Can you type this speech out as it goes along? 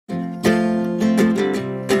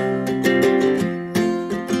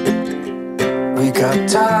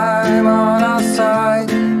time on our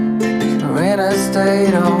side. We're in a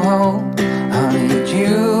state of hope. I need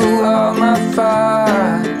you on my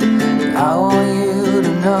fire. I want you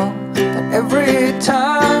to know that every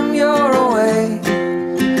time you're away,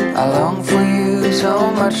 I long for you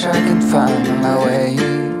so much I can find my way.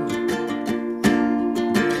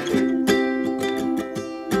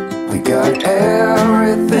 We got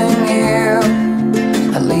everything here,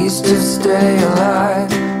 at least to stay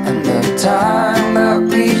alive. And the time that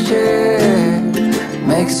we share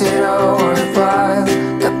makes it all worthwhile.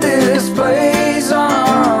 Got this place on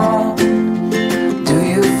our own. Do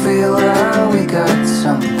you feel that we got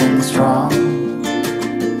something strong?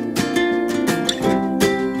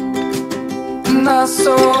 And I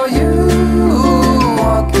saw you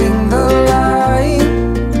walking the line,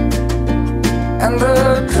 and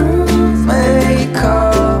the truth may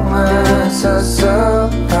come as a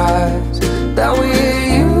surprise. That with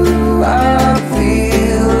you I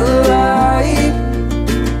feel alive.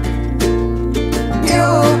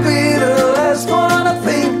 You'll be the last one I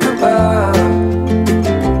think about.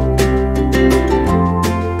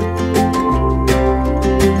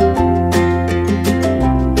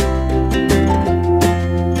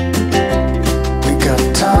 We got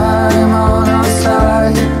time on our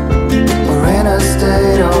side. We're in a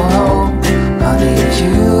state of hope. I need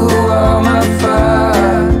you